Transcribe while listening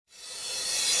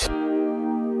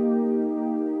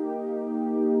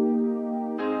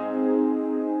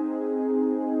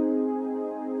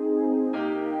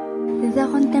The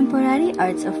Contemporary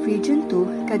Arts of Region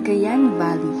 2, Cagayan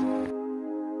Valley.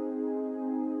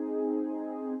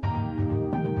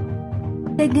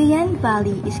 Cagayan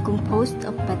Valley is composed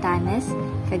of Batanes,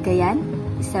 Cagayan,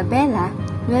 Isabela,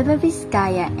 Nueva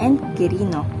Vizcaya, and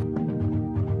Quirino.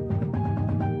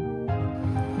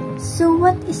 So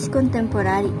what is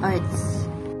contemporary arts?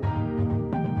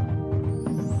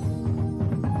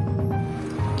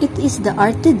 It is the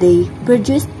art today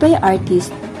produced by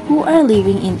artists who are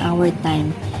living in our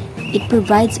time. It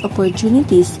provides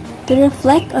opportunities to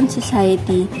reflect on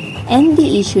society and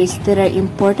the issues that are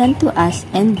important to us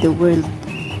and the world.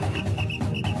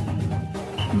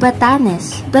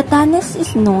 Batanes. Batanes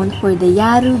is known for the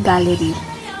Yaru Gallery.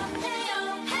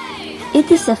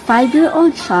 It is a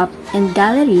 5-year-old shop and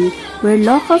gallery where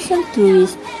locals and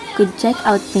tourists could check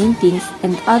out paintings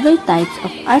and other types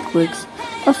of artworks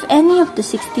of any of the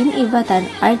 16 Ivatan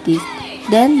artists,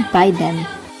 then buy them.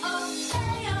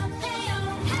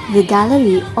 The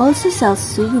gallery also sells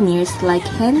souvenirs like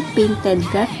hand-painted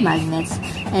ref magnets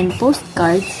and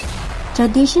postcards,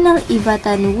 traditional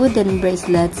Ivatan wooden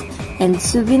bracelets, and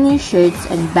souvenir shirts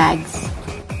and bags.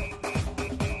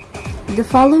 The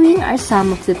following are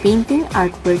some of the painting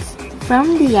artworks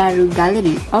from the Yaru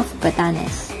Gallery of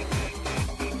Batanes.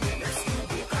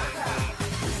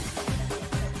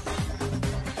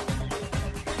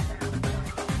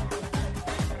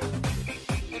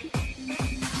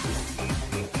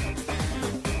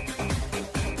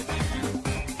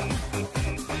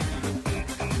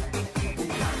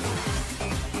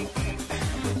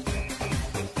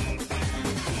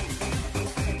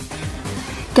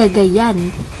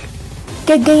 Cagayan.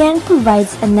 Cagayan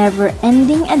provides a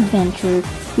never-ending adventure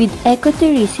with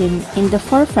ecotourism in the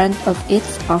forefront of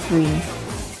its offering.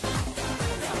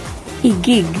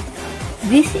 Igig.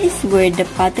 This is where the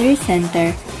pottery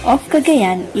center of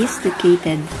Cagayan is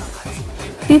located.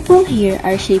 People here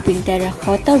are shaping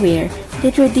terracotta ware the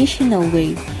traditional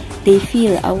way. They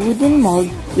fill a wooden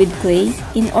mold with clay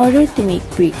in order to make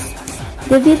bricks.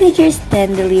 The villagers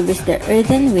then delivers the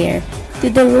earthenware to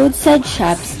the roadside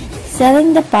shops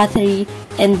selling the pottery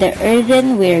and the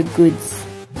earthenware goods.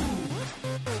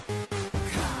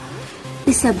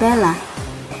 Isabela.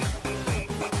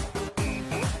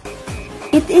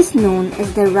 It is known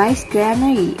as the rice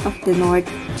granary of the north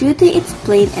due to its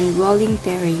plain and rolling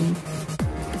terrain.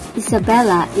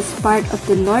 Isabela is part of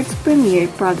the North's premier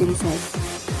provinces.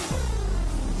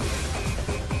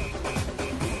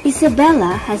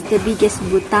 Isabela has the biggest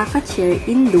butaka chair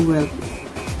in the world,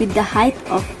 with the height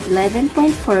of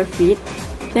 11.4 feet,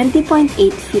 20.8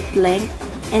 feet length,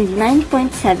 and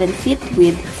 9.7 feet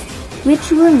width, which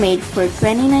were made for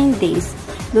 29 days,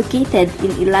 located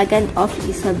in Ilagan of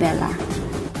Isabela.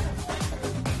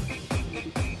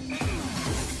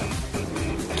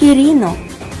 Quirino.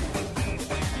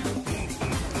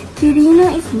 Quirino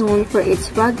is known for its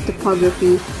rugged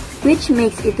topography, which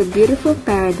makes it a beautiful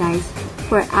paradise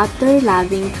for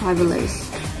outdoor-loving travelers.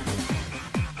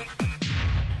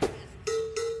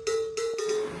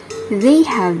 They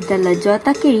have the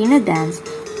Lajota Quirino dance,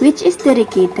 which is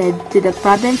dedicated to the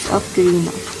province of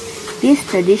Quirino. This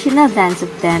traditional dance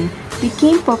of them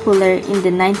became popular in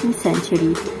the 19th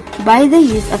century by the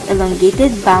use of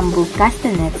elongated bamboo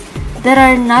castanets that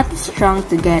are not strung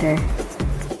together.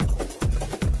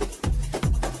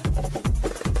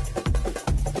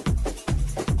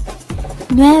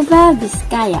 Nueva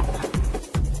Vizcaya.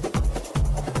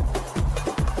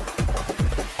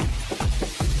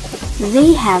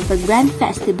 They have a grand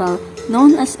festival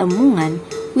known as Amungan,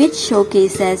 which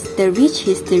showcases the rich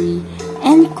history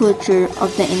and culture of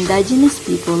the indigenous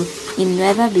people in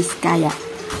Nueva Vizcaya.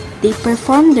 They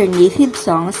perform their native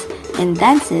songs and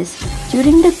dances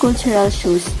during the cultural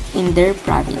shows in their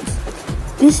province.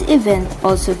 This event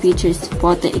also features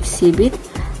photo exhibit,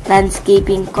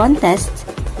 landscaping contests,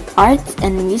 arts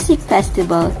and music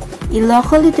festival,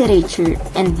 local literature,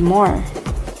 and more.